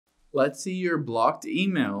Let's see your blocked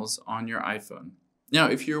emails on your iPhone. Now,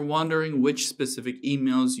 if you're wondering which specific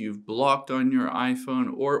emails you've blocked on your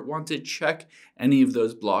iPhone or want to check any of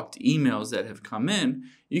those blocked emails that have come in,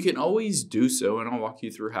 you can always do so, and I'll walk you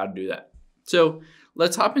through how to do that. So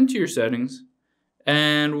let's hop into your settings,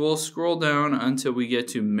 and we'll scroll down until we get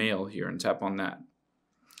to Mail here and tap on that.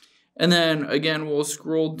 And then again, we'll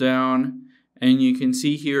scroll down, and you can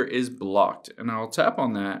see here is blocked, and I'll tap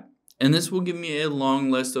on that. And this will give me a long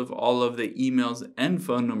list of all of the emails and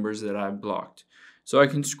phone numbers that I've blocked. So I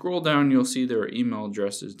can scroll down, you'll see there are email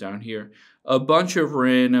addresses down here, a bunch of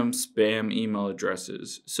random spam email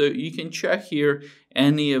addresses. So you can check here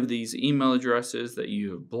any of these email addresses that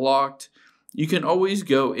you have blocked. You can always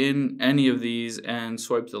go in any of these and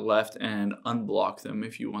swipe to the left and unblock them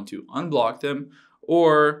if you want to unblock them,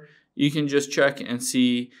 or you can just check and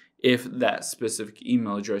see if that specific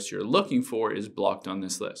email address you're looking for is blocked on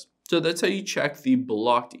this list. So that's how you check the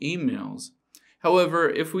blocked emails. However,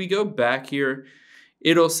 if we go back here,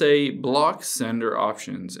 it'll say block sender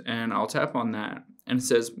options, and I'll tap on that, and it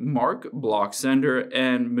says mark block sender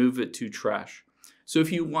and move it to trash. So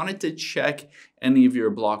if you wanted to check any of your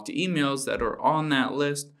blocked emails that are on that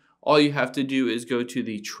list, all you have to do is go to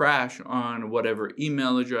the trash on whatever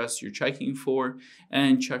email address you're checking for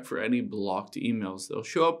and check for any blocked emails. They'll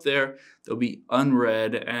show up there, they'll be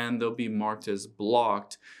unread, and they'll be marked as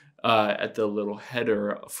blocked at the little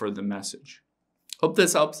header for the message. Hope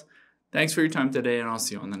this helps. Thanks for your time today, and I'll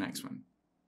see you on the next one.